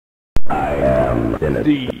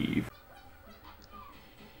Sinisteve.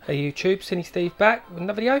 Hey YouTube, Sinisteve back with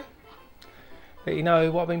another video. Let you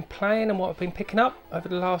know what I've been playing and what I've been picking up over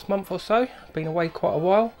the last month or so. Been away quite a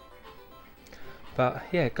while, but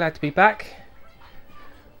yeah, glad to be back.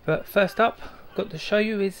 But first up, got to show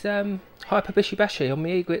you is Hyper Bishi Bashi on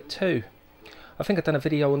Amiga 2. I think I've done a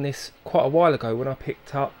video on this quite a while ago when I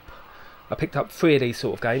picked up 3 of these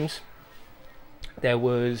sort of games. There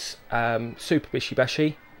was Super Bishi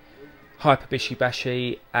Bashi, Hyper Bishi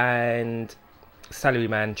Bashi, and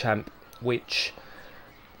Salaryman Champ. Which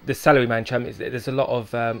the Salaryman Champ is, there's a lot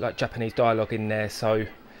of like Japanese dialogue in there, so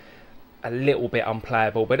a little bit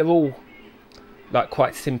unplayable. But they're all like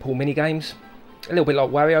quite simple mini games, a little bit like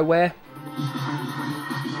WarioWare.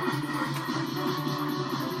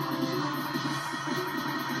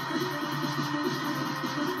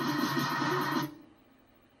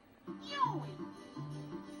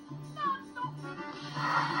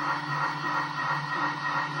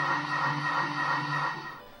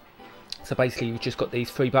 So basically you've just got these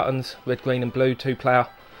 3 buttons, red, green and blue, 2-player,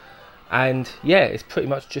 and yeah, it's pretty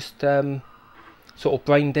much just sort of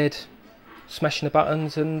brain dead, smashing the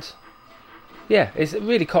buttons, and yeah, it's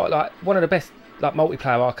really quite like one of the best like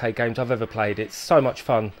multiplayer arcade games I've ever played. It's so much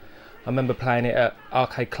fun. I remember playing it at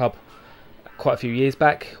Arcade Club quite a few years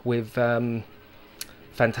back with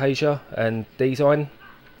Fantasia and Design,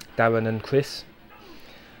 Darren and Chris,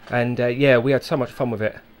 and yeah, we had so much fun with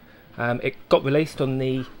it. It got released on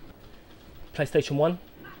the PlayStation 1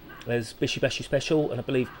 as Bishi Bashi Special, and I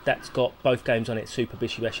believe that's got both games on it, Super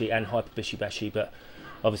Bishi Bashi and Hyper Bishi Bashi. But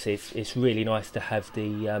obviously it's really nice to have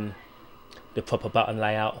the proper button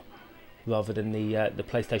layout rather than the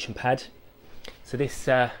PlayStation pad. So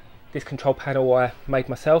this control panel I made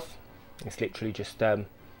myself. It's literally just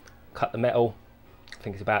cut the metal. I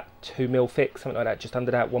think it's about 2mm thick, something like that, just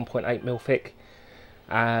under that, 1.8mm thick,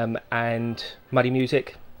 and Muddy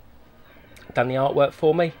Music done the artwork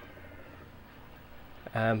for me.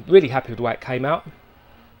 Really happy with the way it came out,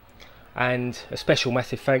 and a special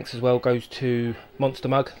massive thanks as well goes to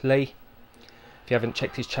Monstermug Lee. If you haven't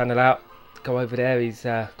checked his channel out, go over there. He's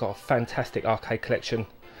got a fantastic arcade collection,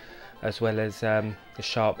 as well as the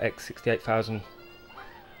Sharp X68000.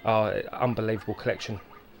 Unbelievable collection.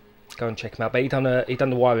 Go and check him out. But he done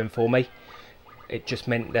the wiring for me. It just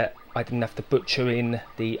meant that I didn't have to butcher in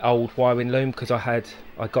the old wiring loom, because I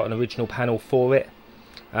got an original panel for it.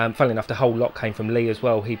 Funnily enough, the whole lot came from Lee as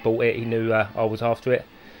well. He bought it, he knew I was after it,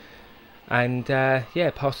 and yeah,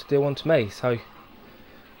 passed the deal on to me. So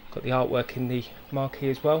got the artwork in the marquee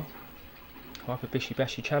as well, Hyper Bishi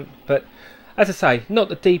Bashi Champ. But as I say, not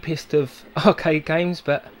the deepest of arcade games,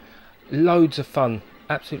 but loads of fun,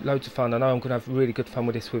 absolute loads of fun. I know I'm going to have really good fun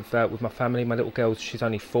with this with my family. My little girl, she's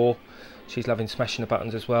only 4, she's loving smashing the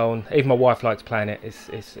buttons as well, and even my wife likes playing it.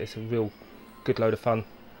 It's a real good load of fun.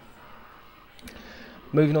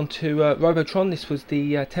 Moving on to Robotron. This was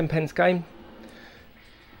the 10pence game.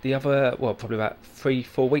 The other, well, probably about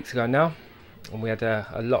 3-4 weeks ago now, and we had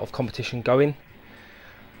a lot of competition going.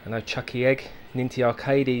 I know Chucky Egg, Ninty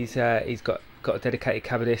Arcade, he's got a dedicated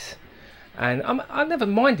cab of this, and I never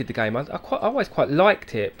minded the game. I always quite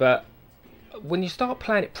liked it, but when you start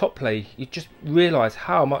playing it properly, you just realise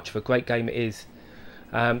how much of a great game it is.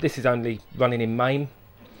 This is only running in MAME.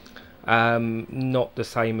 Not the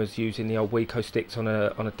same as using the old Wico sticks on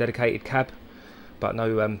a dedicated cab, but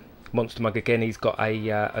no, Monstermug again, he's got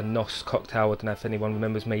a NOS cocktail. I don't know if anyone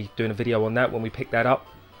remembers me doing a video on that when we picked that up,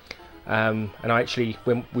 and I actually,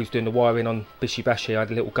 when we was doing the wiring on Bishi Bashi, I had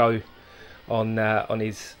a little go on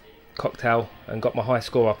his cocktail and got my high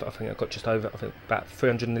score up. I think I got just over, I think about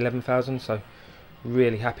 311,000, so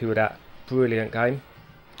really happy with that. Brilliant game.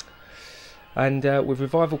 And with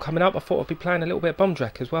Revival coming up, I thought I'd be playing a little bit of Bomb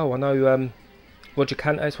Jack as well. I know Roger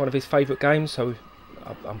Cantor is one of his favourite games, so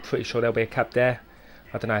I'm pretty sure there'll be a cab there.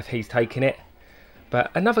 I don't know if he's taking it.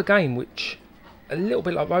 But another game which, a little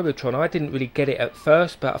bit like Robotron, I didn't really get it at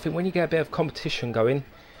first, but I think when you get a bit of competition going,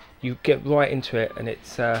 you get right into it, and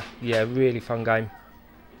it's yeah, really fun game.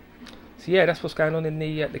 So yeah, that's what's going on in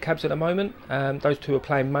the cabs at the moment. Those two are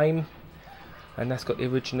playing MAME, and that's got the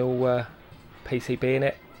original PCB in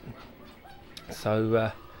it.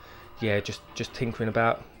 So yeah, just tinkering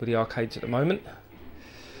about with the arcades at the moment.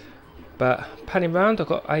 But panning round, I've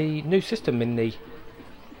got a new system in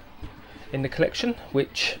the collection,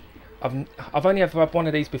 which I've only ever had one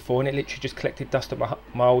of these before, and it literally just collected dust at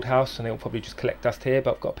my old house, and it'll probably just collect dust here.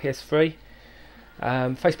 But I've got a PS3.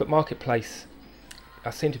 Facebook Marketplace,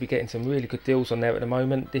 I seem to be getting some really good deals on there at the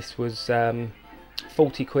moment. This was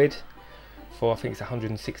 40 quid for, I think it's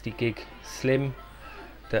 160 gig slim,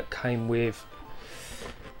 that came with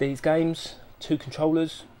these games, 2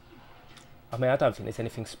 controllers, I mean, I don't think there's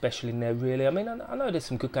anything special in there really. I mean, I know there's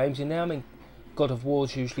some good games in there. I mean, God of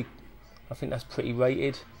War's usually, I think that's pretty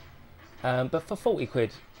rated. But for 40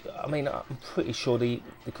 quid, I mean, I'm pretty sure the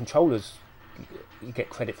controllers, you get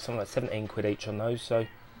credit for something like 17 quid each on those. So,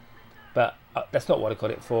 but that's not what I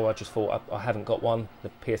got it for. I just thought I haven't got one.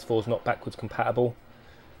 The PS4's not backwards compatible.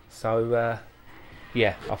 So,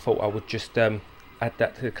 yeah, I thought I would just add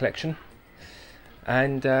that to the collection.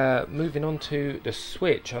 And moving on to the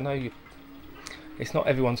Switch, I know it's not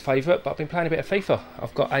everyone's favourite, but I've been playing a bit of FIFA.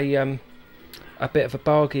 I've got a bit of a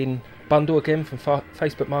bargain bundle again from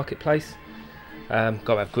Facebook Marketplace. Got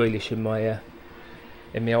to have Grealish in my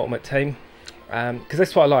ultimate team, because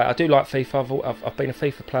that's what I like. I do like FIFA. I've been a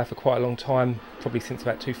FIFA player for quite a long time, probably since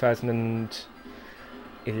about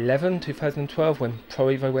 2011, 2012, when Pro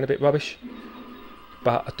Evo went a bit rubbish.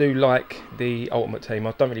 But I do like the ultimate team.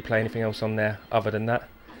 I don't really play anything else on there other than that.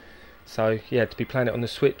 So yeah, to be playing it on the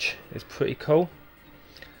Switch is pretty cool.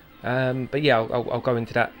 But yeah, I'll go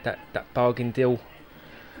into that bargain deal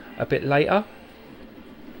a bit later.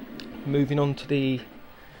 Moving on to the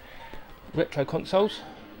retro consoles,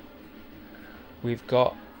 we've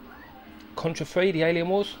got Contra 3, the Alien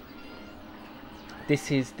Wars. This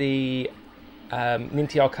is the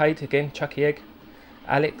Ninty Arcade again, Chucky Egg.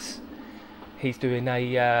 Alex, he's doing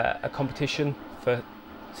a competition for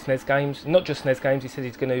SNES games, not just SNES games. He said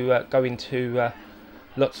he's going to go into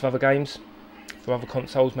lots of other games for other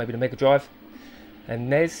consoles, maybe the MegaDrive and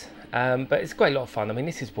NES. But it's a great lot of fun. I mean,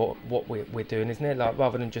 this is what we're doing, isn't it? Like,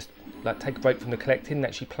 rather than just like take a break from the collecting and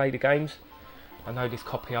actually play the games. I know this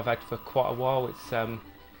copy I've had for quite a while. It's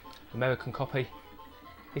American copy.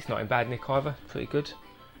 It's not in bad nick either. Pretty good.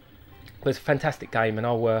 But it's a fantastic game, and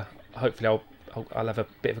hopefully I'll have a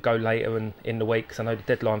bit of a go later and in the week, because I know the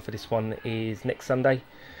deadline for this one is next Sunday.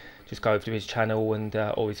 Just go over to his channel and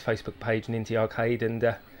or his Facebook page, Ninty Arcade,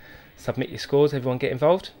 and submit your scores. Everyone get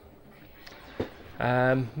involved.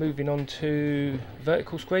 Moving on to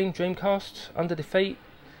vertical screen, Dreamcast, Under Defeat.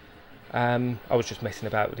 I was just messing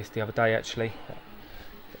about with this the other day actually.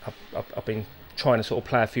 I've been trying to sort of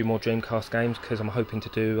play a few more Dreamcast games because I'm hoping to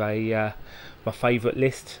do my favourite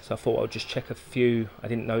list. So I thought I would just check a few I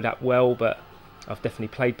didn't know that well, but I've definitely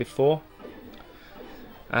played before.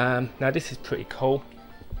 Now this is pretty cool.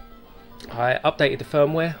 I updated the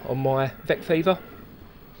firmware on my Vec Fever,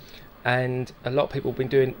 and a lot of people have been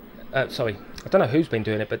doing. Sorry, I don't know who's been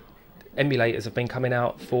doing it, but emulators have been coming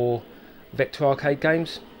out for Vector Arcade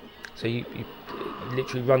games. So you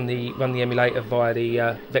literally run the emulator via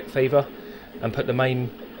the Vec Fever and put the main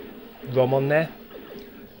ROM on there.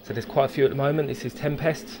 So there's quite a few at the moment. This is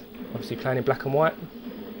Tempest, obviously playing in black and white.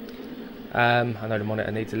 I know the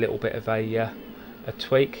monitor needs a little bit of a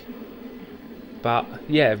tweak, but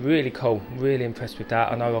yeah, really cool. Really impressed with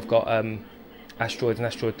that. I know I've got Asteroids and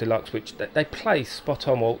Asteroid Deluxe, which they play spot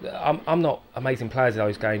on. Well, I'm not amazing players of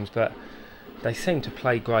those games, but they seem to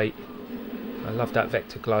play great. I love that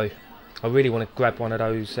Vector Glow. I really want to grab one of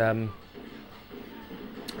those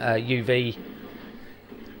UV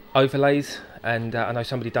overlays, and I know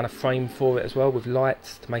somebody done a frame for it as well with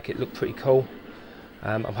lights to make it look pretty cool.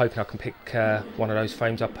 I'm hoping I can pick one of those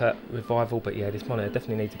frames up at Revival, but yeah, this monitor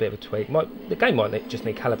definitely needs a bit of a tweak. The game might just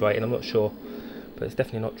need calibrating, I'm not sure, but it's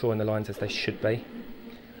definitely not drawing the lines as they should be.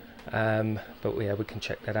 But yeah, we can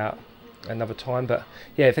check that out another time. But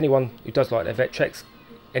yeah, if anyone who does like their Vectrex,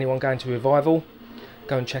 anyone going to Revival,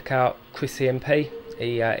 go and check out Chris CMP.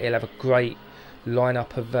 He'll have a great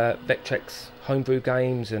lineup of Vectrex homebrew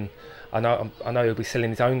games, and I know he'll be selling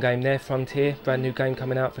his own game there, Frontier, brand new game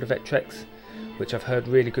coming out for the Vectrex, which I've heard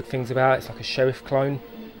really good things about. It's like a Sheriff clone.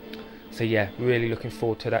 So yeah, really looking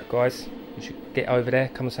forward to that, guys. You should get over there,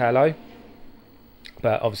 come and say hello.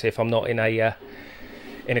 But obviously, if I'm not in a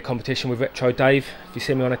competition with Retro Dave, if you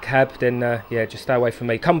see me on a cab, then yeah, just stay away from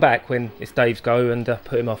me. Come back when it's Dave's go and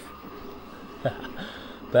put him off.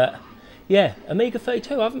 But yeah, Amiga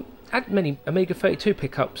 32. I haven't had many Amiga 32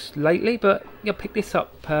 pickups lately, but yeah, pick this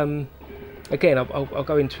up again. I'll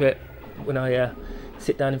go into it when I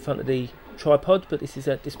sit down in front of the tripod. But this is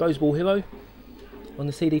a Disposable Hero on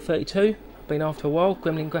the CD32. I've been after a while.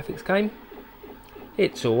 Gremlin graphics game.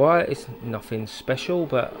 It's alright, it's nothing special,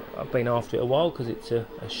 but I've been after it a while because it's a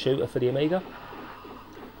shooter for the Amiga.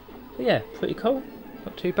 But yeah, pretty cool,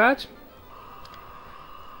 not too bad.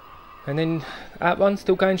 And then Outrun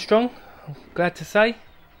still going strong, I'm glad to say.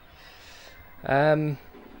 I've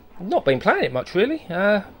not been playing it much really.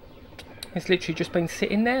 It's literally just been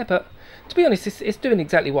sitting there, but to be honest, it's doing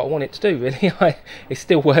exactly what I want it to do really. It's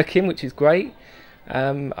still working, which is great.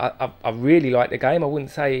 I really like the game. I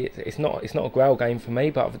wouldn't say it's not a growl game for me,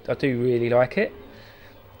 but I do really like it.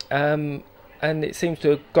 And and it seems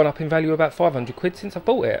to have gone up in value about 500 quid since I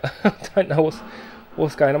bought it. I don't know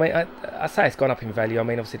what's going on. I mean, I say it's gone up in value. I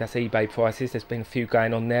mean, obviously that's eBay prices. There's been a few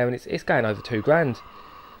going on there, and it's going over 2 grand,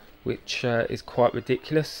 which is quite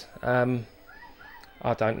ridiculous.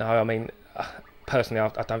 I don't know. I mean, personally, I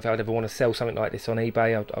don't think I'd ever want to sell something like this on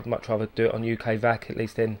eBay. I'd much rather do it on UK VAC. At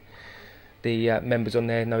least then the members on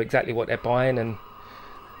there know exactly what they're buying, and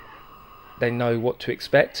they know what to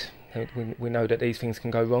expect. We know that these things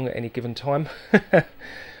can go wrong at any given time.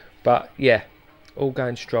 But yeah, all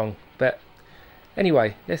going strong. But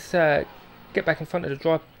anyway, let's get back in front of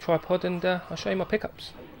the tripod, and I'll show you my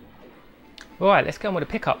pickups. Right, let's get on with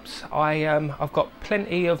the pickups. I've got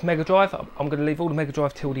plenty of MegaDrive. I'm going to leave all the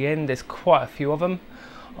MegaDrive till the end. There's quite a few of them.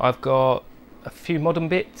 I've got a few modern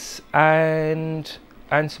bits and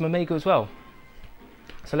some Amiga as well.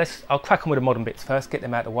 So I'll crack on with the modern bits first, get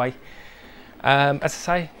them out of the way. As I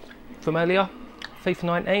say from earlier, FIFA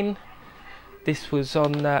 19. This was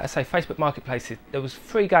on, I say, Facebook Marketplace. There was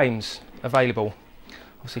 3 games available.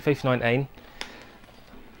 Obviously FIFA 19,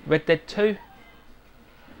 Red Dead 2,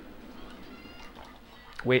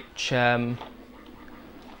 which it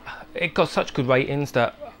got such good ratings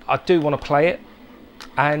that I do want to play it,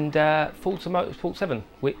 and Forza Motorsport 7,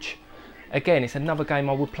 which again it's another game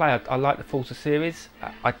I would play. I like the Forza series.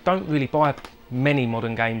 I don't really buy many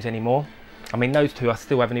modern games anymore. I mean, those 2 I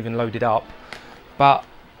still haven't even loaded up, but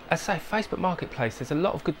as I say, Facebook Marketplace, there's a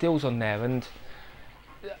lot of good deals on there, and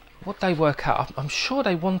what they work out, I'm sure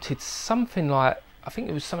they wanted something like, I think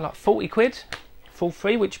it was something like 40 quid full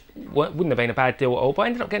free, which wouldn't have been a bad deal at all, but I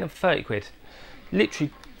ended up getting them for 30 quid.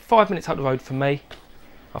 Literally 5 minutes up the road from me.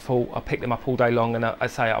 I thought I'd pick them up all day long, and I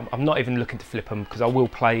say I'm not even looking to flip them, because I will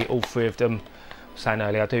play all 3 of them. I was saying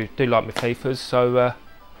earlier, I do like my FIFAs, so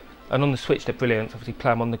and on the Switch they're brilliant. Obviously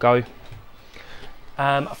play them on the go.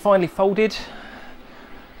 I finally folded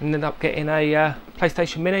and ended up getting a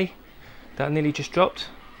PlayStation Mini that I nearly just dropped.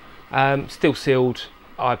 Still sealed.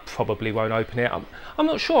 I probably won't open it. I'm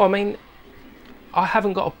not sure. I mean, I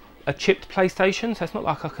haven't got a chipped PlayStation, so it's not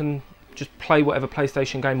like I can just play whatever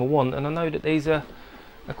PlayStation game I want, and I know that these are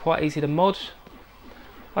quite easy to mod.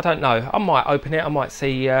 I don't know. I might open it. I might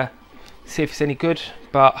see if it's any good,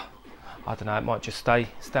 but I don't know. It might just stay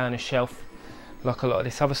on a shelf like a lot of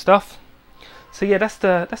this other stuff. So yeah, that's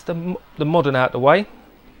the modern out the way.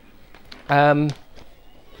 I'll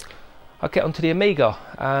get onto the Amiga,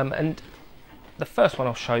 and the first one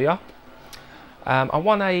I'll show you. I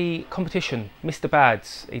won a competition, Mr.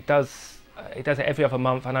 Bads. He does it every other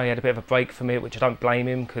month. I know he had a bit of a break from it, which I don't blame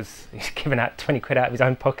him, because he's giving out 20 quid out of his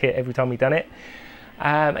own pocket every time he done it.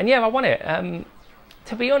 And yeah, I won it.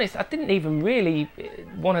 To be honest, I didn't even really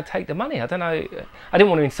want to take the money. I don't know. I didn't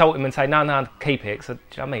want to insult him and say, no, keep it. Cause,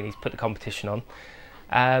 I mean, he's put the competition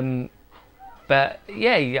on. But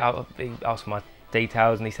yeah, he asked for my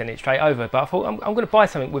details and he sent it straight over. But I thought, I'm going to buy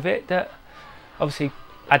something with it that obviously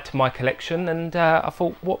add to my collection. And I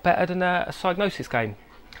thought, what better than a Psygnosis game?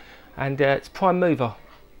 And it's Prime Mover.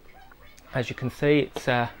 As you can see, it's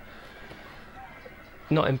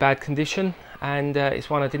not in bad condition, and it's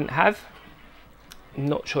one I didn't have.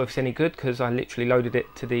 Not sure if it's any good, because I literally loaded it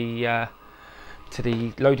to the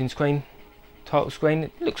loading screen, title screen.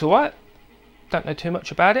 It looks alright. Don't know too much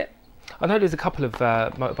about it. I know there's a couple of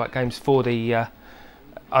motorbike games for the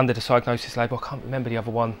under the Psygnosis label. I can't remember the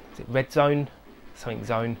other one. Is it Red Zone? Something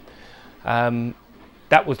Zone.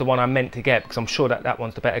 That was the one I meant to get, because I'm sure that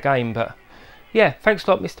one's the better game. But yeah, thanks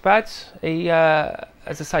a lot, Mr. Bads. He, as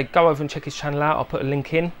I say, go over and check his channel out. I'll put a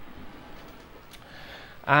link in.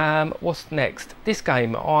 What's next? This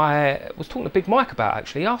game I was talking to Big Mike about,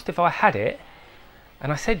 actually. He asked if I had it,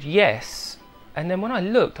 and I said yes. And then when I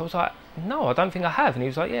looked, I was like, no, I don't think I have. And he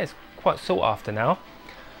was like, yeah, it's quite sought after now.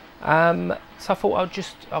 So I thought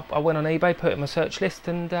I went on eBay, put it in my search list,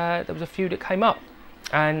 and there was a few that came up.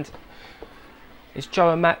 And it's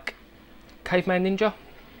Joe and Mac Caveman Ninja.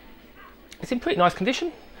 It's in pretty nice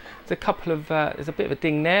condition. There's a couple of there's a bit of a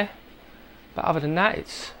ding there, but other than that,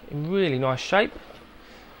 it's in really nice shape.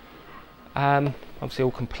 Obviously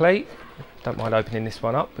all complete. Don't mind opening this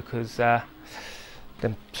one up, because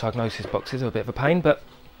them Psygnosis boxes are a bit of a pain. But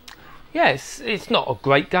yeah, it's not a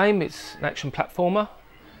great game. It's an action platformer,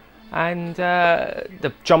 and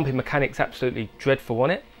the jumping mechanics absolutely dreadful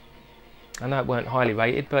on it. I know it weren't highly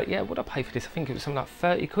rated, but yeah, what did I pay for this? I think it was something like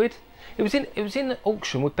 30 quid. It was in the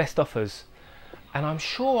auction with best offers, and I'm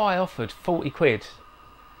sure I offered 40 quid.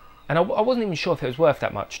 And I wasn't even sure if it was worth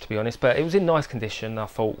that much, to be honest, but it was in nice condition. I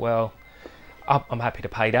thought, well, I'm happy to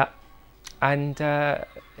pay that. And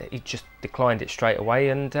he just declined it straight away,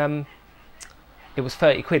 and it was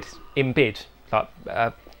 30 quid in bid, like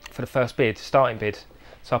for the first bid, starting bid.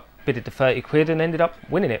 So I bidded the 30 quid and ended up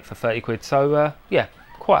winning it for 30 quid. So yeah,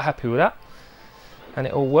 quite happy with that, and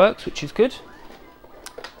it all works, which is good.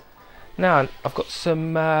 Now I've got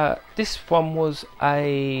some. This one was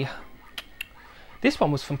from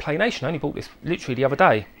PlayStation. I only bought this literally the other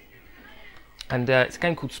day, and it's a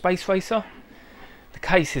game called Space Racer. The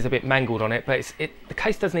case is a bit mangled on it, but the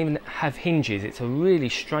case doesn't even have hinges. It's a really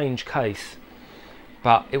strange case,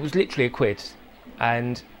 but it was literally a quid.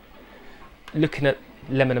 And looking at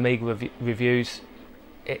Lemon Amiga reviews,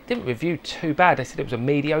 it didn't review too bad. They said it was a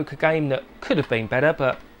mediocre game that could have been better,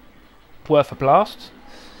 but worth a blast.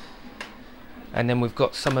 And then we've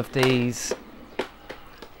got some of these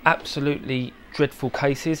absolutely dreadful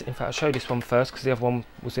cases. In fact, I'll show you this one first because the other one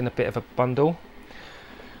was in a bit of a bundle.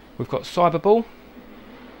 We've got Cyberball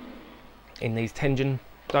in these Tengen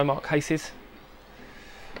Domark cases.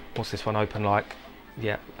 What's this one open like?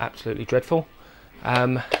 Yeah, absolutely dreadful.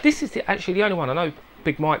 This is actually the only one. I know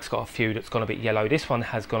Big Mike's got a few that's gone a bit yellow. This one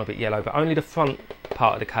has gone a bit yellow, but only the front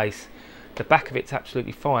part of the case. The back of it's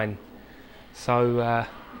absolutely fine. So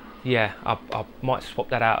yeah, I might swap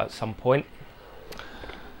that out at some point.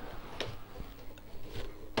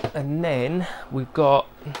 And then we've got,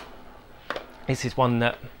 this is one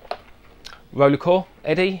that Rollercore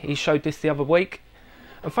Eddie, he showed this the other week,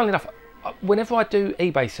 and funnily enough, whenever I do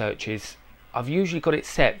eBay searches, I've usually got it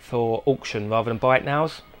set for auction rather than buy it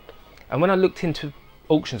nows. And when I looked into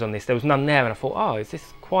auctions on this, there was none there, and I thought, oh, is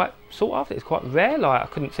this quite sought after? It's quite rare. Like, I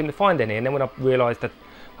couldn't seem to find any. And then when I realised that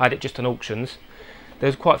I had it just on auctions, there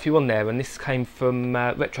was quite a few on there, and this came from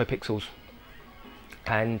Retro Pixels,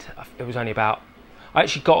 and it was only about, I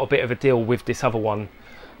actually got a bit of a deal with this other one.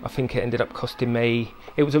 I think it ended up costing me,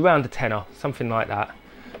 it was around a tenner, something like that.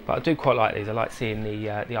 But I do quite like these. I like seeing the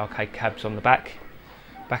arcade cabs on the back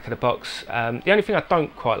of the box. The only thing I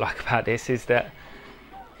don't quite like about this is that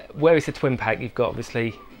where it's a twin pack, you've got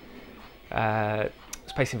obviously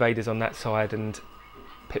Space Invaders on that side and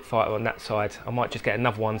Pit Fighter on that side. I might just get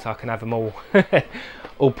another one so I can have them all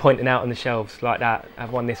all pointing out on the shelves like that.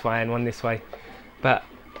 Have one this way and one this way. But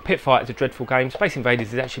Pit Fighter is a dreadful game. Space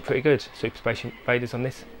Invaders is actually pretty good. Super Space Invaders on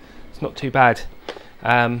this, it's not too bad.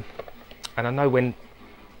 And I know when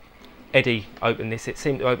Eddie opened this, it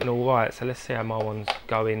seemed to open all right. So let's see how my one's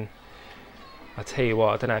going. I tell you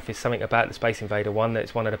what, I don't know if it's something about the Space Invader one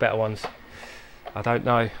that's one of the better ones. I don't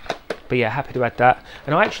know. But yeah, happy to add that.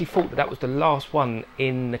 And I actually thought that that was the last one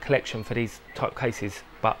in the collection for these type cases,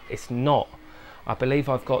 but it's not. I believe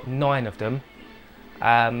I've got 9 of them.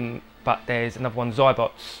 But there's another one,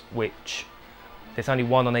 Zybots, which there's only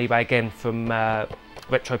one on eBay again from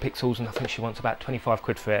Retro Pixels, and I think she wants about 25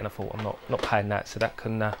 quid for it, and I thought I'm not paying that, so that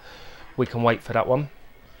can we can wait for that one.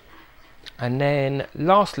 And then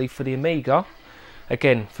lastly for the Amiga,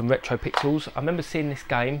 again from Retro Pixels, I remember seeing this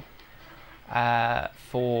game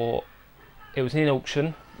it was in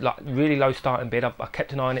auction, like really low starting bid. I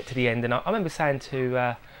kept an eye on it to the end, and I remember saying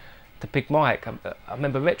to Big Mike, I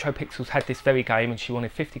remember Retro Pixels had this very game and she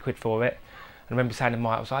wanted 50 quid for it. And I remember saying to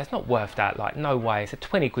Mike, I was like, it's not worth that, like no way, it's a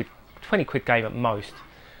 20 quid game at most.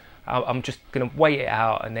 I'm just going to wait it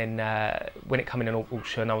out, and then when it came in an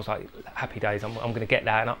auction, I was like, happy days, I'm going to get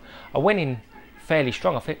that. And I went in fairly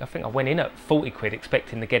strong. I think I went in at 40 quid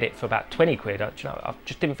expecting to get it for about 20 quid. I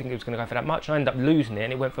just didn't think it was going to go for that much. I ended up losing it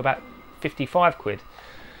and it went for about 55 quid.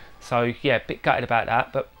 So yeah, a bit gutted about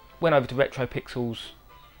that, but went over to Retro Pixels.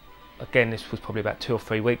 Again, this was probably about 2 or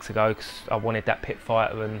 3 weeks ago because I wanted that Pit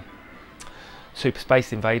Fighter and Super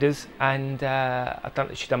Space Invaders, and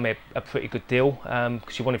she done me a pretty good deal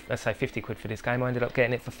because she wanted, let's say, 50 quid for this game. I ended up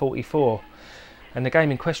getting it for 44, and the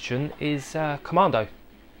game in question is Commando,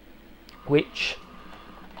 which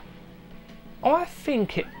I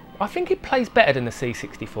think it plays better than the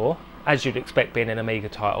C64, as you'd expect being an Amiga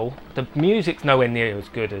title. The music's nowhere near as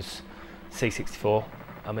good as C64.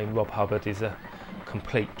 I mean, Rob Hubbard is a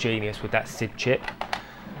complete genius with that SID chip.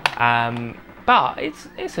 But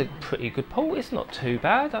it's a pretty good port. It's not too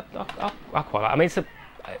bad. I quite like. I mean,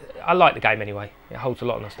 I like the game anyway. It holds a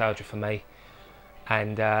lot of nostalgia for me,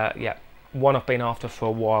 and yeah, one I've been after for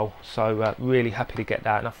a while. So really happy to get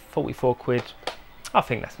that. And 44 quid. I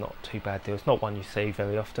think that's not too bad deal. It's not one you see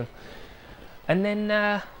very often. And then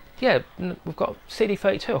yeah, we've got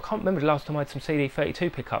CD32. I can't remember the last time I had some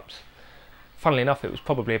CD32 pickups. Funnily enough, it was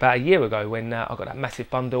probably about a year ago when I got that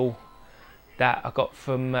massive bundle that I got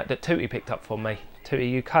from that Tootie picked up for me,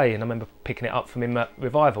 Tootie UK, and I remember picking it up from him at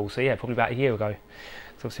Revival. So yeah, probably about a year ago.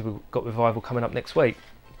 So obviously we've got Revival coming up next week.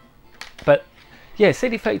 But yeah,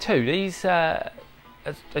 CD32. These,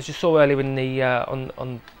 as you saw earlier in the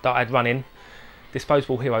on that I'd run in,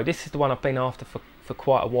 Disposable Hero. This is the one I've been after for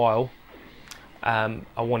quite a while. I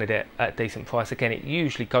wanted it at a decent price. Again, it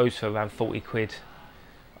usually goes for around 40 quid,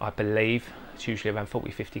 I believe. It's usually around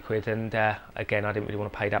 40-50 quid, and again, I didn't really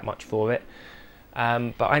want to pay that much for it.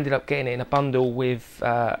 But I ended up getting it in a bundle with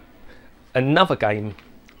another game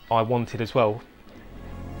I wanted as well,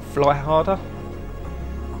 Fly Harder.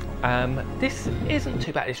 This isn't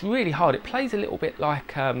too bad. It's really hard. It plays a little bit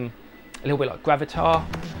like Gravitar,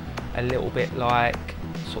 a little bit like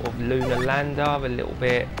sort of Lunar Lander, a little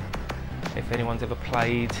bit, if anyone's ever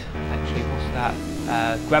played, actually what's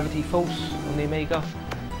that, Gravity Force on the Amiga.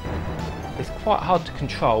 It's quite hard to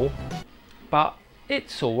control, but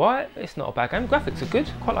it's alright. It's not a bad game. Graphics are good.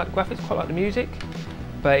 Quite like the graphics, quite like the music,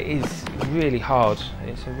 but it is really hard.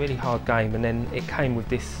 It's a really hard game. And then it came with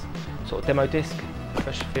this sort of demo disc,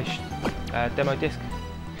 Fresh Fish demo disc.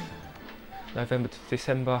 November to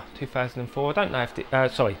December 2004. I don't know if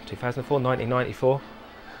 2004, 1994.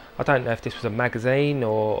 I don't know if this was a magazine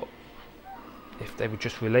or if they were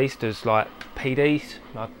just released as like PDs.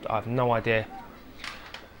 I have no idea.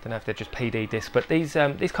 Don't know if they're just PD discs, but these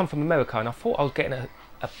come from America, and I thought I was getting a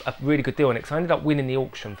really good deal on it, because I ended up winning the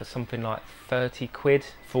auction for something like 30 quid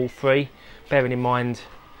for all three. Bearing in mind,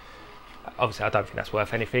 obviously I don't think that's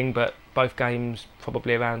worth anything, but both games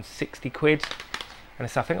probably around 60 quid. And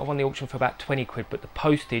so I think I won the auction for about 20 quid, but the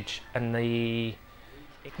postage and the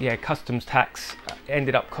customs tax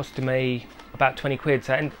ended up costing me about 20 quid.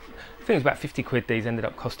 So I think it was about 50 quid these ended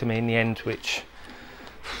up costing me in the end, which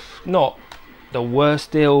not the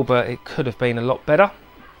worst deal, but it could have been a lot better.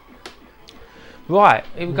 Right,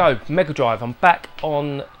 here we go, MegaDrive. I'm back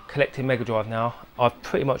on collecting MegaDrive now. I've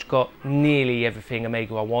pretty much got nearly everything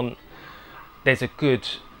Amiga I want. There's a good,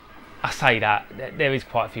 I say that, there is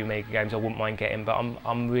quite a few Amiga games I wouldn't mind getting, but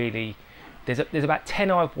I'm really, there's about 10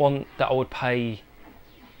 I want that I would pay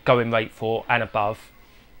going rate for and above.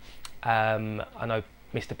 I know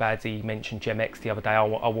Mr. Badsy mentioned Gem X the other day. I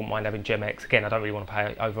wouldn't mind having Gem X. Again, I don't really want to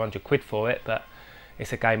pay over 100 quid for it, but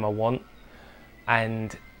it's a game I want.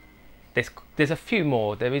 And there's a few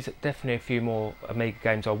more. There is definitely a few more Amiga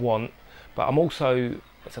games I want, but I'm also,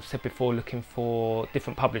 as I've said before, looking for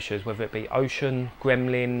different publishers, whether it be Ocean,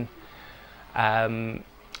 Gremlin,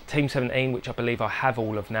 Team 17, which I believe I have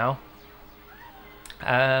all of now.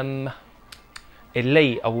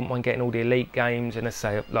 Elite, I wouldn't mind getting all the Elite games, and as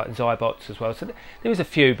I say, like Zybots as well. So there is a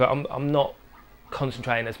few, but I'm not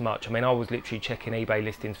concentrating as much. I mean, I was literally checking eBay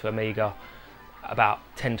listings for Amiga about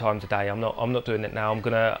 10 times a day. I'm not doing it now. I'm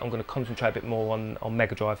gonna concentrate a bit more on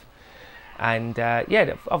MegaDrive. And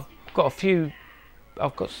yeah, I've got a few.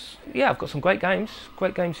 I've got some great games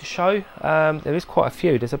to show. There is quite a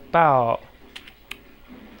few. There's about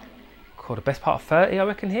the best part of 30, I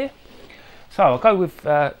reckon, here. So I'll go with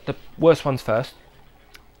the worst ones first.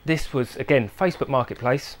 This was, again, Facebook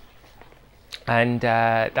Marketplace, and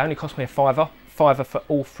they only cost me a fiver for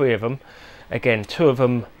all three of them. Again, two of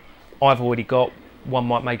them I've already got. One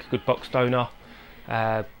might make a good box donor,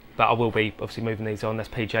 but I will be obviously moving these on. That's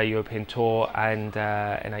PGA European Tour and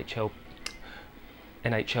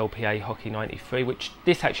NHLPA Hockey 93, which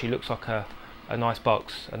this actually looks like a nice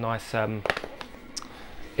box, a nice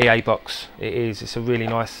EA box. It's a really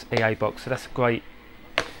nice EA box, so that's great,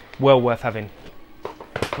 well worth having.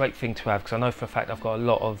 Great thing to have, because I know for a fact I've got a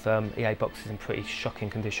lot of EA boxes in pretty shocking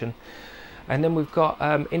condition. And then we've got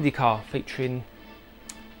IndyCar featuring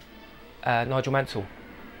Nigel Mansell,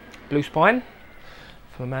 Blue Spine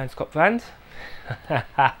from a man Scott Brand.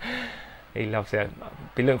 He loves it.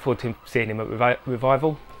 I've been looking forward to seeing him at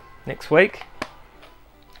Revival next week.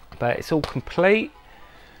 But it's all complete.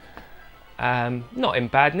 Not in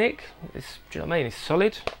bad nick. Do you know what I mean? It's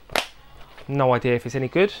solid. No idea if it's any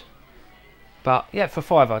good. But yeah, for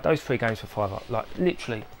fiver, those three games for fiver, like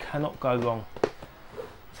literally cannot go wrong.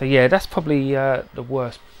 So yeah, that's probably the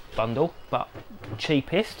worst bundle, but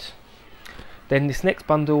cheapest. Then this next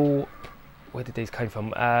bundle, where did these come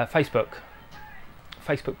from? Facebook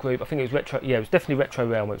group. I think it was Retro. Yeah, it was definitely Retro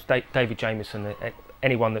Realm. It was David Jameson.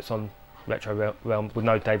 Anyone that's on Retro Realm would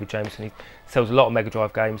know David Jameson. He sells a lot of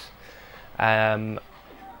MegaDrive games. And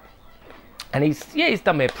he's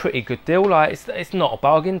done me a pretty good deal. Like it's not a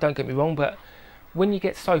bargain, don't get me wrong, but when you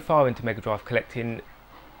get so far into MegaDrive collecting,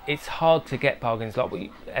 it's hard to get bargains.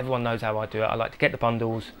 Like everyone knows how I do it. I like to get the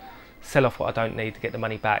bundles, sell off what I don't need to get the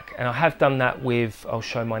money back, and I have done that with, I'll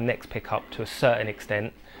show my next pickup to a certain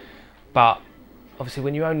extent. But obviously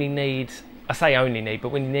when you only need, I say only need, but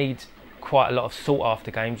when you need quite a lot of sought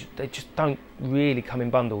after games, they just don't really come in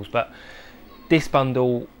bundles. But this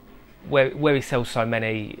bundle, where he sells so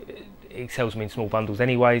many, he sells them in small bundles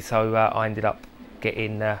anyway, so I ended up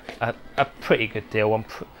getting a pretty good deal.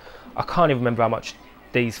 I can't even remember how much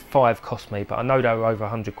these 5 cost me, but I know they were over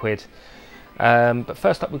 100 quid. But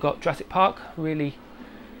first up we've got Jurassic Park, really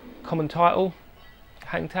common title,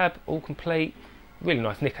 hang tab, all complete, really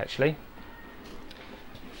nice nick actually.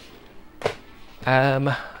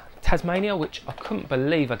 Tasmania, which I couldn't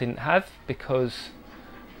believe I didn't have, because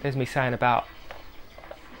there's me saying about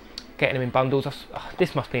getting them in bundles.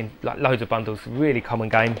 This must be in like loads of bundles, really common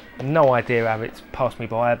game. No idea how it's passed me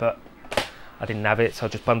by, but I didn't have it, so I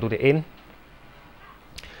just bundled it in.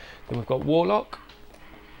 Then we've got Warlock,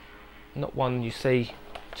 not one you see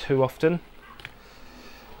too often.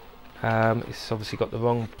 It's obviously got the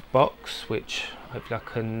wrong box, which hopefully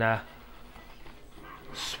I can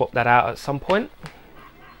swap that out at some point.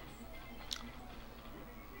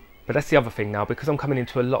 But that's the other thing now, because I'm coming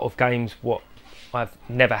into a lot of games what I've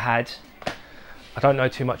never had, I don't know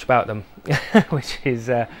too much about them, which is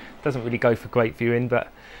doesn't really go for great viewing,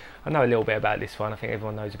 but I know a little bit about this one. I think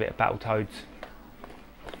everyone knows a bit of Battletoads.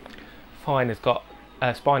 Spine has got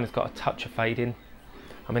a touch of fading.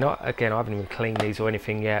 I mean, again, I haven't even cleaned these or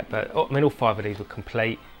anything yet, but I mean, all 5 of these were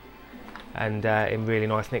complete and in really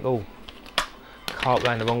nice nick. Oh, cart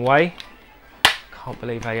ran the wrong way. Can't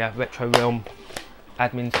believe a Retro Realm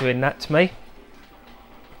admin's doing that to me.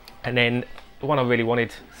 And then the one I really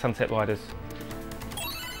wanted, Sunset Riders.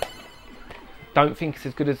 Don't think it's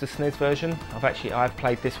as good as the SNES version. I've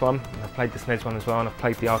played this one, and I've played the SNES one as well, and I've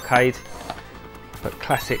played the arcade. But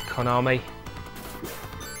classic Konami.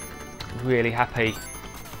 Really happy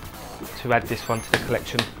to add this one to the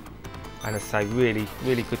collection, and as I say, really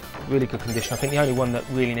good condition. I think the only one that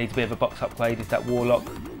really needs a bit of a box upgrade is that Warlock,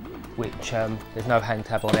 which there's no hang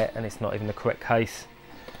tab on it, and it's not even the correct case.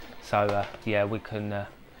 So yeah, we can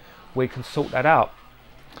sort that out.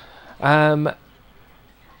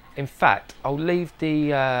 In fact, I'll leave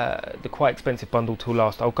the quite expensive bundle till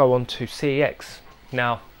last. I'll go on to CEX.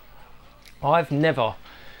 Now, I've never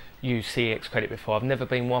used CEX credit before. I've never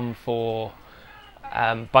been one for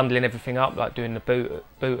bundling everything up, like doing the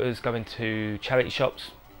booters, going to charity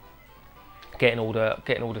shops, getting all the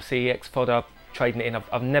CEX fodder, trading it in.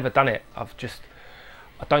 I've never done it. I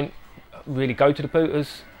don't really go to the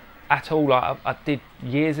booters at all. Like I did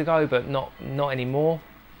years ago, but not anymore,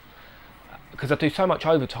 because I do so much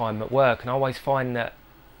overtime at work, and I always find that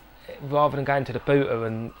rather than going to the booter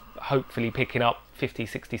and hopefully picking up 50,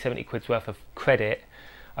 60, 70 quid's worth of credit,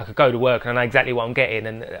 I could go to work and I know exactly what I'm getting,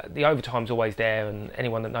 and the overtime's always there, and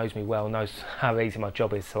anyone that knows me well knows how easy my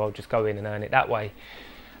job is, so I'll just go in and earn it that way.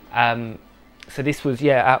 So this was,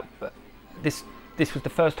 yeah, this was the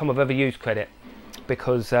first time I've ever used credit,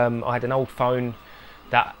 because I had an old phone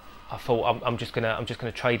that I thought I'm just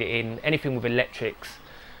gonna trade it in. Anything with electrics,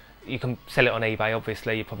 you can sell it on eBay,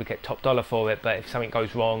 obviously, you probably get top dollar for it, but if something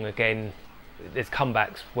goes wrong, again, there's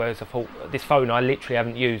comebacks. Whereas I thought, this phone I literally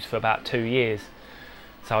haven't used for about 2 years,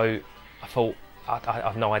 so I thought I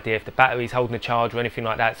have no idea if the battery's holding a charge or anything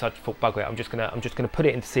like that. So I thought, bugger it, I'm just gonna put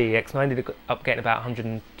it into CEX, and I ended up getting about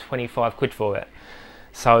 125 quid for it.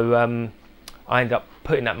 So I ended up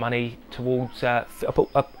putting that money towards. I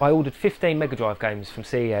ordered 15 MegaDrive games from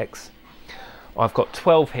CEX. I've got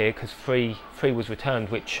 12 here because three was returned,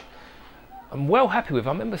 which I'm well happy with.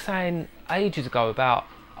 I remember saying ages ago about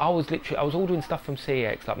I was ordering stuff from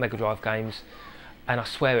CEX, like MegaDrive games, and I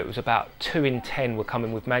swear it was about 2 in 10 were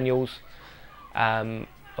coming with manuals,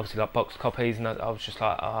 obviously like boxed copies, and I was just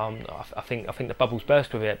like, I think the bubbles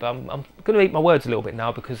burst with it. But I'm going to eat my words a little bit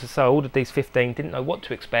now, because so I ordered these 15, didn't know what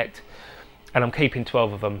to expect, and I'm keeping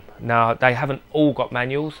 12 of them. Now they haven't all got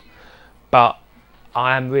manuals, but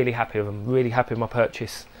I am really happy with them. Really happy with my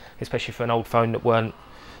purchase, especially for an old phone that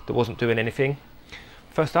wasn't doing anything.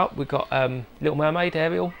 First up, we've got Little Mermaid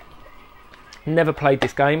Ariel. Never played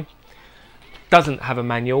this game. Doesn't have a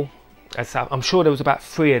manual. I'm sure there was about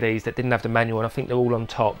 3 of these that didn't have the manual, and I think they're all on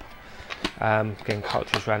top. Again,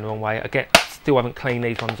 cartridge ran the wrong way. Again, still haven't cleaned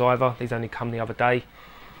these ones either. These only come the other day.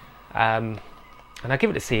 And I give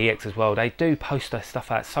it to CEX as well. They do post their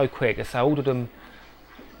stuff out so quick. So I ordered them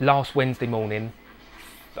last Wednesday morning.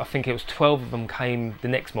 I think it was 12 of them came the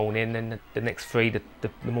next morning, and the next 3 the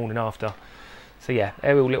morning after. So yeah,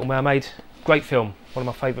 Ariel, Little Mermaid, great film. One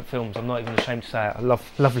of my favourite films. I'm not even ashamed to say it. I love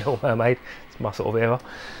Little Mermaid. It's my sort of era.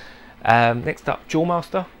 Next up, Duel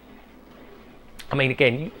Master. I mean,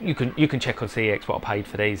 again, you can check on CEX what I paid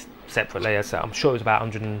for these separately. So I'm sure it was about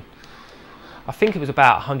 100. I think it was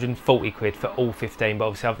about 140 quid for all 15, but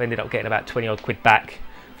obviously I've ended up getting about 20 odd quid back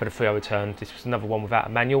for the 3 I returned. This was another one without a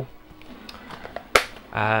manual.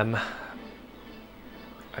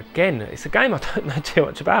 Again, it's a game I don't know too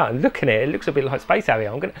much about, and looking at it, it looks a bit like Space Harrier.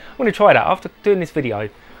 I'm gonna try that after doing this video. I'm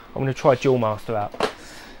gonna try Duel Master out.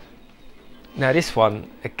 Now this one,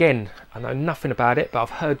 again, I know nothing about it, but I've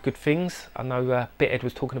heard good things. I know Bithead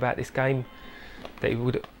was talking about this game that you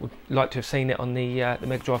would like to have seen it on the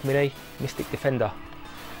MegaDrive Mini, Mystic Defender.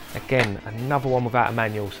 Again, another one without a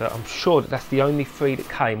manual, so I'm sure that that's the only 3 that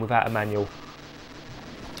came without a manual.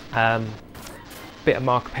 Bit of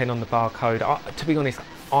marker pen on the barcode. To be honest,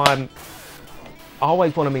 I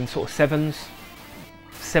always want them in sort of 7s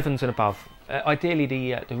and above. Ideally,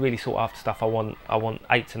 the really sought after stuff I want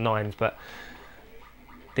 8s and 9s, but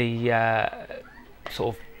the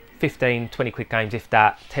sort of 15, 20 quid games, if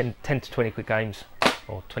that, 10 to 20 quid games,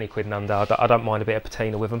 or 20 quid and under, I don't mind a bit of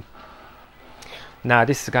patina with them. Now,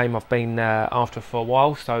 this is a game I've been after for a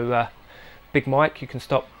while, so Big Mike, you can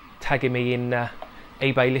stop tagging me in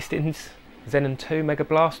eBay listings. Xenon 2 Mega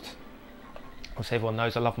Blast. Obviously everyone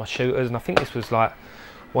knows I love my shooters, and I think this was like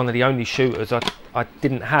one of the only shooters I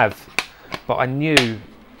didn't have, but I knew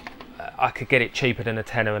I could get it cheaper than a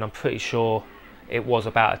tenner, and I'm pretty sure it was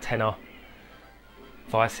about a tenner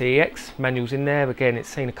via CEX. Manuals in there, again it's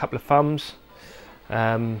seen a couple of thumbs,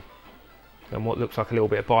 and what looks like a little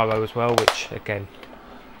bit of biro as well, which again,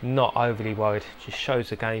 not overly worried, just shows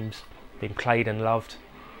the game's been played and loved,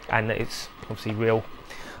 and that it's obviously real.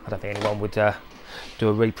 I don't think anyone would do a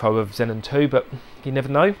repro of Xenon 2, but you never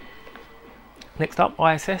know. Next up,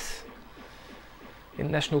 ISS,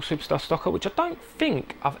 International Superstar Soccer, which I don't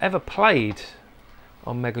think I've ever played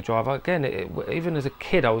on Mega Drive. Again, even as a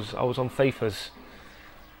kid, I was on FIFAs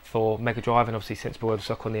for Mega Drive, and obviously Sensible World of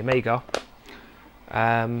Soccer on the Amiga.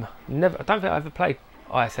 I don't think I ever played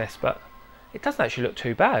ISS, but it doesn't actually look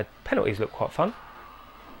too bad. Penalties look quite fun.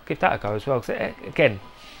 Give that a go as well. Again,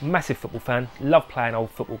 massive football fan, love playing old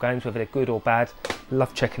football games, whether they're good or bad,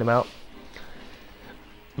 love checking them out.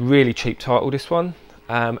 Really cheap title, this one.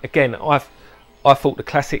 Again, I thought the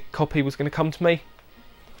classic copy was going to come to me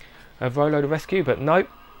of Rolo the Rescue, but nope.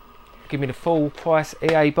 Give me the full price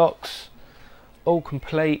EA box, all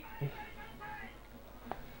complete,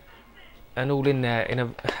 and all in there.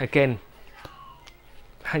 Again,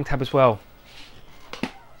 hang tab as well.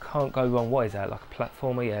 Can't go wrong. What is that, like a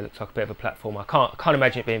platformer? Yeah, it looks like a bit of a platformer. I can't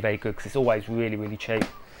imagine it being very good, because it's always really cheap.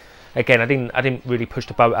 Again, I didn't really push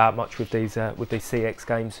the boat out much with these CX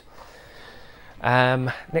games.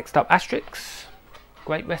 Next up, Asterix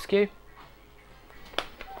Great Rescue.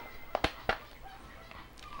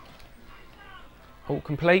 All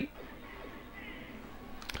complete.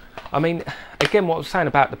 I mean, again, what I was saying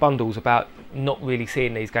about the bundles, about not really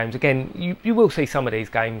seeing these games. Again, you will see some of these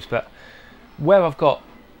games, but where I've got,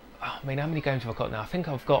 I mean, how many games have I got now? I think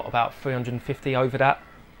I've got about 350 over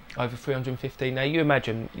 350. Now you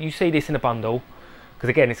imagine, you see this in a bundle, because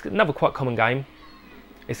again, it's another quite common game.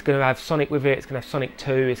 It's going to have Sonic with it, it's going to have Sonic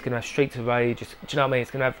 2, it's going to have Streets of Rage, do you know what I mean?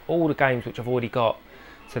 It's going to have all the games which I've already got.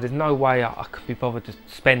 So there's no way I could be bothered to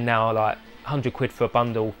spend now like 100 quid for a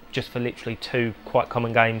bundle just for literally 2 quite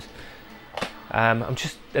common games. I'm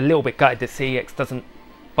just a little bit gutted that CEX doesn't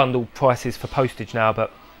bundle prices for postage now,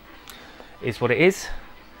 but it is what it is.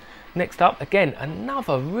 Next up, again,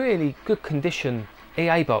 another really good condition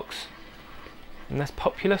EA box, and that's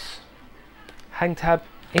Populous. Hang tab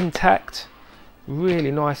intact,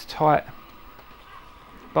 really nice tight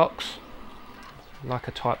box, like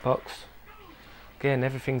a tight box. Again,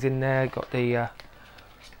 everything's in there. Got the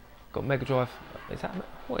got Mega Drive. Is that,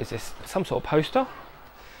 what is this? Some sort of poster.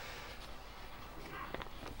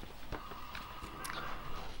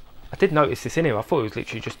 I did notice this in here. I thought it was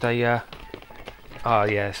literally just a oh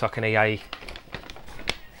yeah, it's like an EA.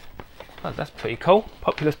 Oh, that's pretty cool.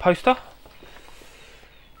 Populous poster.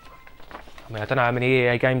 I mean, I don't know how many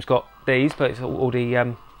EA games got these, but it's all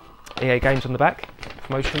the EA games on the back.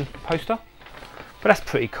 Promotion poster. But that's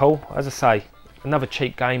pretty cool. As I say, another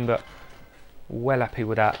cheap game, but well happy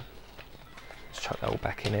with that. Let's chuck that all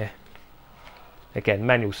back in here. Again,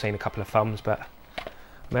 manual's seen a couple of thumbs, but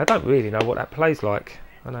I mean, I don't really know what that plays like.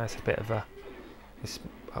 I know it's a bit of a,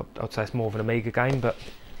 I'd say it's more of an Amiga game, but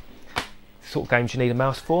the sort of games you need a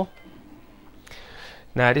mouse for.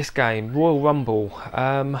 Now this game, Royal Rumble,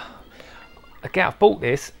 again I've bought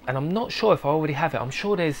this and I'm not sure if I already have it. I'm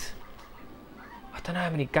sure there's, I don't know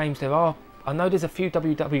how many games there are. I know there's a few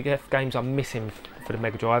WWF games I'm missing for the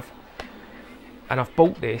Mega Drive, and I've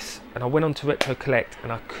bought this and I went on to Retro Collect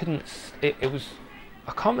and I couldn't, it was,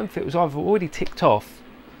 I can't remember if it was either already ticked off.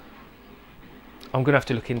 I'm gonna have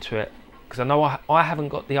to look into it, because I know I haven't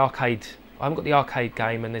got the arcade, I haven't got the arcade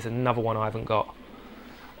game, and there's another one I haven't got,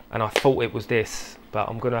 and I thought it was this, but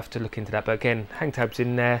I'm gonna have to look into that. But again, hang tabs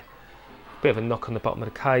in there, bit of a knock on the bottom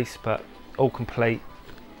of the case, but all complete.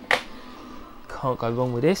 Can't go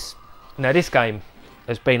wrong with this. Now this game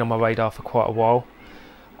has been on my radar for quite a while.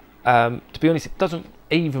 To be honest, it doesn't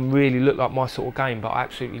even really look like my sort of game, but I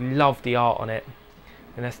absolutely love the art on it,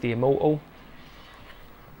 and that's the Immortal.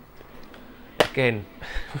 Again,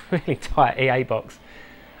 really tight EA box.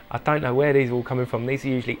 I don't know where these are all coming from. These are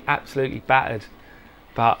usually absolutely battered,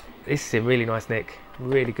 but this is in really nice nick,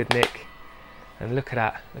 really good nick. And look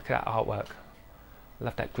at that artwork. I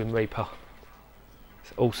love that Grim Reaper.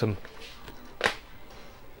 It's awesome.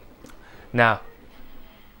 Now,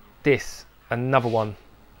 this, another one.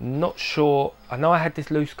 Not sure, I know I had this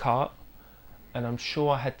loose cart, and I'm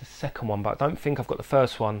sure I had the second one, but I don't think I've got the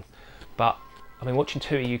first one. But I've been watching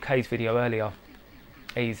Tootie UK's video earlier.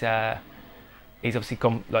 He's obviously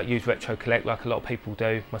gone, like, use Retro Collect like a lot of people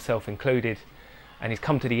do, myself included, and he's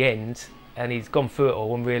come to the end and he's gone through it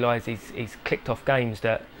all and realised he's clicked off games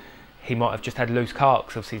that he might have just had loose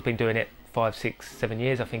carts. Obviously he's been doing it 5, 6, 7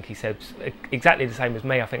 years, I think he said, exactly the same as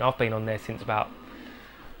me. I think I've been on there since about,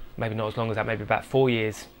 maybe not as long as that, maybe about 4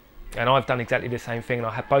 years, and I've done exactly the same thing. And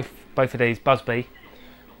I had both of these Busby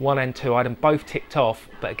 1 and 2, I had them both ticked off,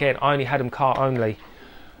 but again I only had them cart only.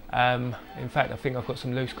 In fact, I think I've got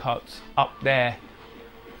some loose carts up there.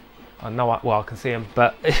 I know, well, I can see them,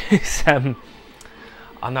 but it's,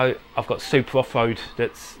 I know I've got Super Off-Road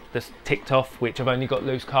that's ticked off, which I've only got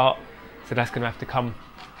loose cart, so that's going to have to come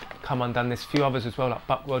undone. There's a few others as well, like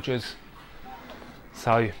Buck Rogers.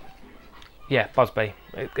 So yeah, Busby.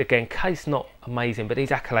 Again, case not amazing, but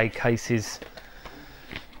these Accolade cases,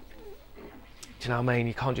 do you know what I mean?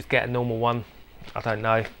 You can't just get a normal one. I don't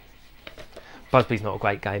know. Busby's not a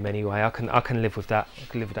great game anyway. I can live with that. I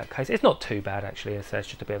can live with that case. It's not too bad actually. It's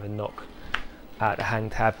just a bit of a knock at the hang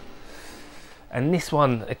tab. And this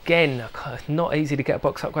one, again, not easy to get a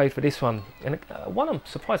box upgrade for this one. And one I'm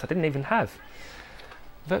surprised I didn't even have.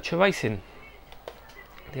 Virtua Racing.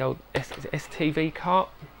 The old STV cart.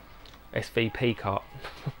 SVP cart.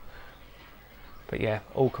 But yeah,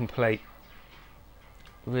 all complete.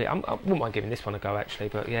 Really, I wouldn't mind giving this one a go actually,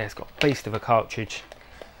 but yeah, it's got a beast of a cartridge.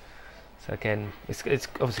 So again, it's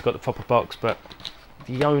obviously got the proper box, but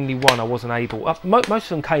the only one I wasn't able... most of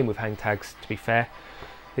them came with hang tags, to be fair.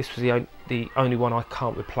 This was the only one I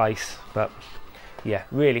can't replace, but yeah,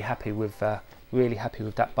 really happy with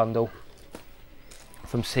that bundle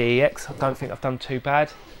from CEX. I don't think I've done too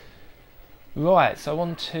bad. Right, so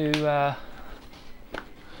on to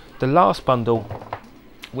the last bundle,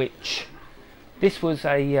 which this was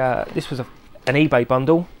an eBay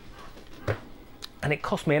bundle, and it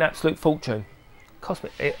cost me an absolute fortune.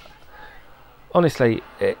 Honestly,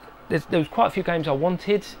 there was quite a few games I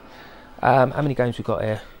wanted. How many games we got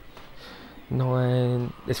here?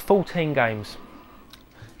 9. There's 14 games.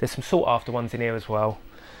 There's some sought after ones in here as well.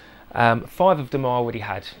 5 of them I already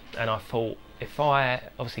had, and I thought if I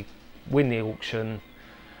obviously win the auction,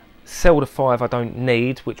 sell the 5 I don't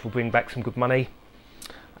need, which will bring back some good money,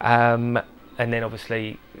 and then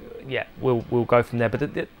obviously, yeah, we'll go from there.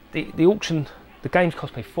 But the auction, the games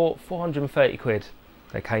cost me 430 quid.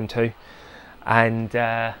 They came to, and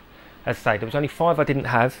as I say, there was only 5 I didn't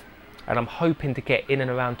have. And I'm hoping to get in and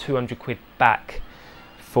around 200 quid back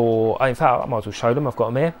for... in fact, I might as well show them. I've got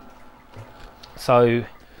them here. So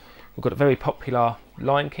we've got a very popular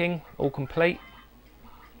Lion King, all complete.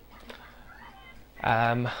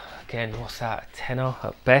 Again, what's that? A tenner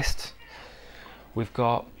at best. We've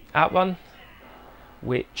got Outrun,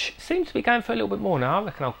 which seems to be going for a little bit more now. I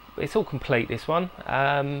reckon it's all complete, this one.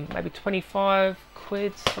 Maybe 25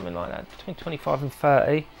 quid, something like that. Between 25 and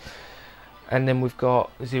 30. And then we've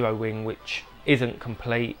got Zero Wing, which isn't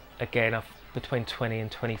complete, again between 20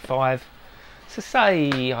 and 25. So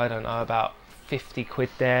say, I don't know, about 50 quid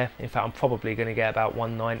there. In fact, I'm probably going to get about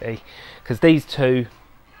 190, because these two,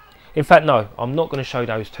 in fact no, I'm not going to show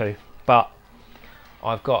those two, but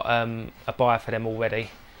I've got a buyer for them already,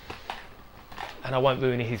 and I won't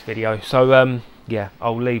ruin his video. So yeah,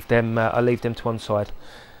 I'll leave them to one side.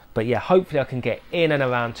 But yeah, hopefully I can get in and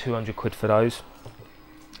around 200 quid for those.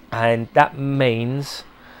 And that means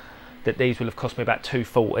that these will have cost me about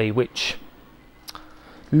 240, which,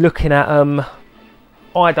 looking at them,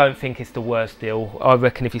 I don't think it's the worst deal. I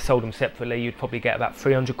reckon if you sold them separately, you'd probably get about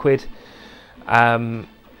 300 quid. So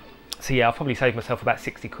yeah, I'll probably save myself about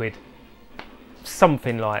 60 quid.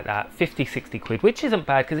 Something like that, 50, 60 quid, which isn't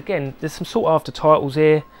bad, because again, there's some sought after titles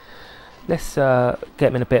here. Let's get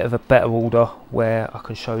them in a bit of a better order, where I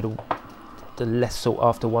can show the less sought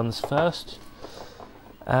after ones first.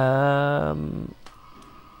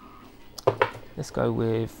 Let's go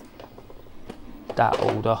with that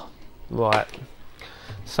order. Right,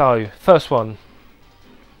 so first one,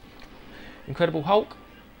 Incredible Hulk.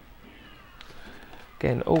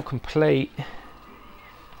 Again, all complete.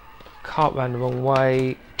 Cart ran the wrong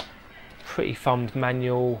way. Pretty thumbed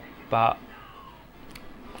manual, but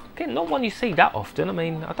again, not one you see that often. I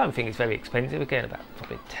mean, I don't think it's very expensive. Again, about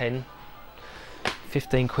probably 10,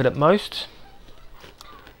 15 quid at most.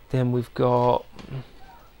 Then we've got,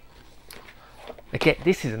 again,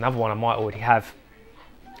 this is another one I might already have.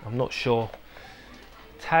 I'm not sure.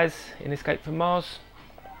 Taz in Escape from Mars.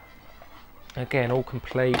 Again, all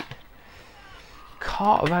complete.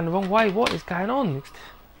 Cart around the wrong way. What is going on?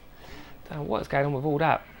 Don't know what is going on with all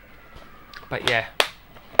that. But yeah,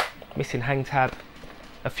 missing hang tab.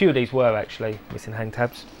 A few of these were actually missing hang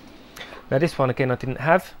tabs. Now this one again I didn't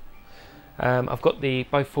have. I've got the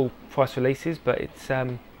both full price releases, but it's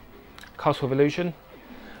Castle of Illusion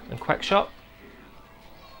and Quackshot.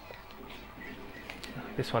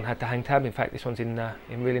 This one had the hang tab. In fact, this one's in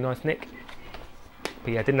really nice nick.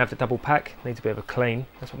 But yeah, I didn't have the double pack. Needs a bit of a clean.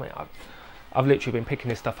 That's what I mean. I've literally been picking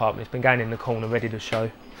this stuff up and it's been going in the corner ready to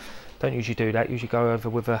show. Don't usually do that. Usually go over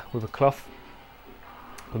with a cloth.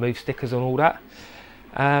 Remove stickers and all that.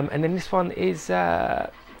 And then this one is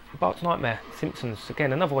Bart's Nightmare, Simpsons.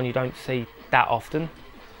 Again, another one you don't see that often.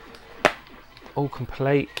 All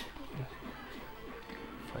complete.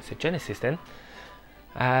 It's a Genesis then.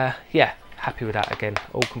 Yeah, happy with that again.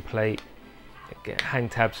 All complete. Again, hang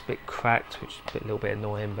tabs a bit cracked, which is a little bit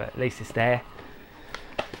annoying, but at least it's there.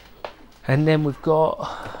 And then we've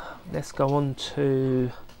got, let's go on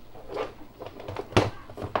to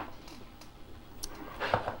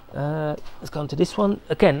this one.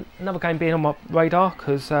 Again, another game being on my radar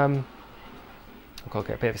because I've got to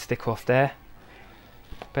get a bit of a sticker off there.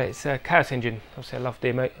 But it's Chaos Engine. Obviously, I love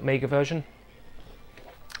the Amiga version.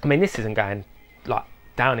 I mean, this isn't going like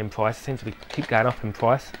down in price. It seems to keep going up in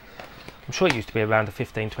price. I'm sure it used to be around a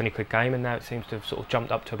 15-20 quid game, and now it seems to have sort of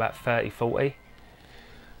jumped up to about 30-40.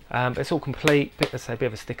 But it's all complete. Let's say a bit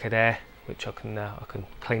of a sticker there, which I can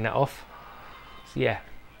clean that off. So yeah,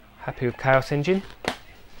 happy with Chaos Engine.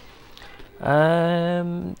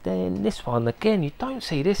 Then this one again, you don't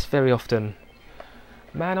see this very often.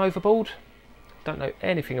 Man Overboard. Don't know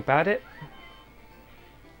anything about it.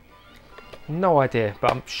 No idea,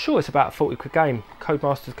 but I'm sure it's about a 40 quid game.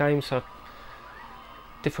 Codemasters game, so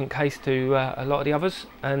different case to a lot of the others,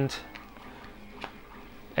 and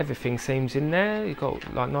everything seems in there. You've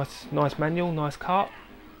got like nice manual, nice cart.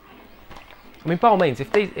 I mean, by all means,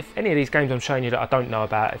 if any of these games I'm showing you that I don't know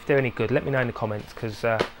about, if they're any good, let me know in the comments, because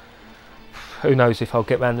who knows if I'll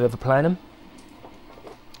get round to ever playing them.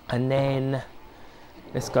 And then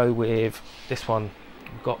let's go with this one.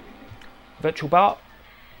 We've got Virtual Bart,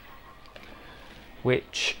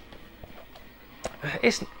 which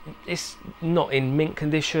it's not in mint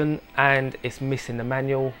condition and it's missing the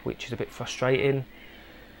manual, which is a bit frustrating.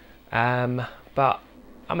 But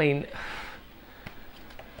I mean,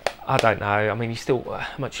 I don't know. I mean, you still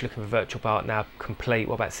how much looking for Virtual Bart now? Complete,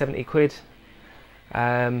 what about 70 quid?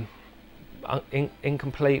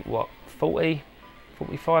 Incomplete, what, 40,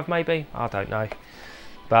 45 maybe? I don't know.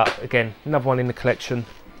 But again, another one in the collection.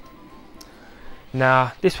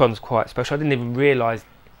 Now this one's quite special. I didn't even realise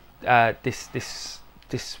this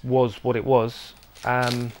was what it was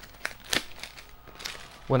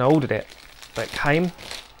when I ordered it, but it came.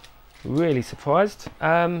 Really surprised.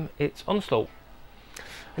 It's Onslaught,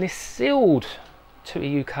 and it's sealed to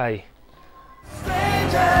the UK.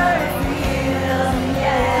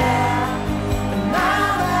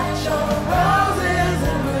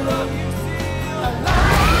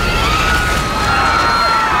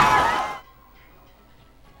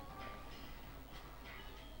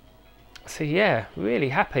 So yeah, really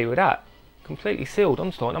happy with that. Completely sealed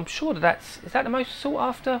Onslaught, and I'm sure is that the most sought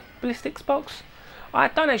after ballistics box? I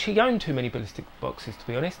don't actually own too many ballistic boxes, to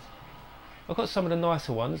be honest. I've got some of the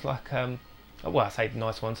nicer ones, like well, I say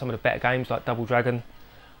nicer ones, some of the better games like Double Dragon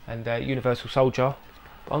and Universal Soldier.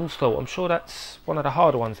 But Onslaught, I'm sure that's one of the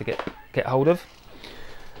harder ones to get hold of.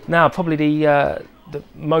 Now, probably the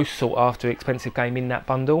most sought after expensive game in that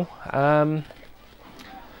bundle.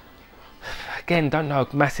 Again, don't know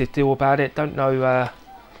a massive deal about it. Don't know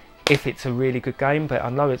if it's a really good game, but I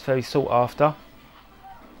know it's very sought after.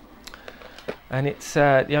 And it's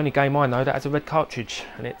the only game I know that has a red cartridge,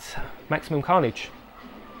 and it's Maximum Carnage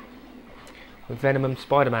with Venom and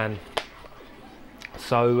Spider-Man.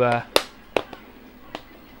 So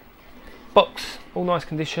box, all nice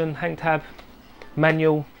condition, hang tab,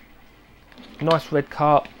 manual, nice red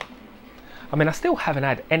cart. I mean, I still haven't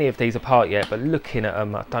had any of these apart yet, but looking at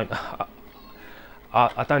them,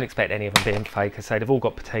 I don't expect any of them being fake. I say they've all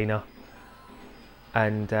got patina,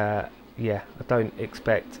 and yeah, I don't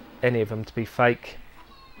expect any of them to be fake.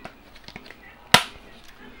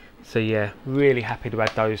 So yeah, really happy to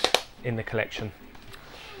add those in the collection.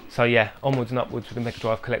 So yeah, onwards and upwards with the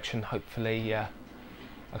MegaDrive collection. Hopefully I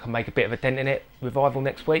can make a bit of a dent in it. Revival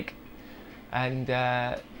next week, and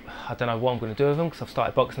I don't know what I'm going to do with them, because I've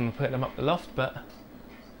started boxing them and putting them up the loft, but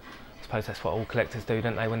I suppose that's what all collectors do,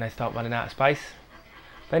 don't they, when they start running out of space.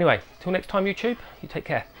 But anyway, till next time YouTube, you take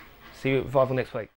care. See you at Revival next week.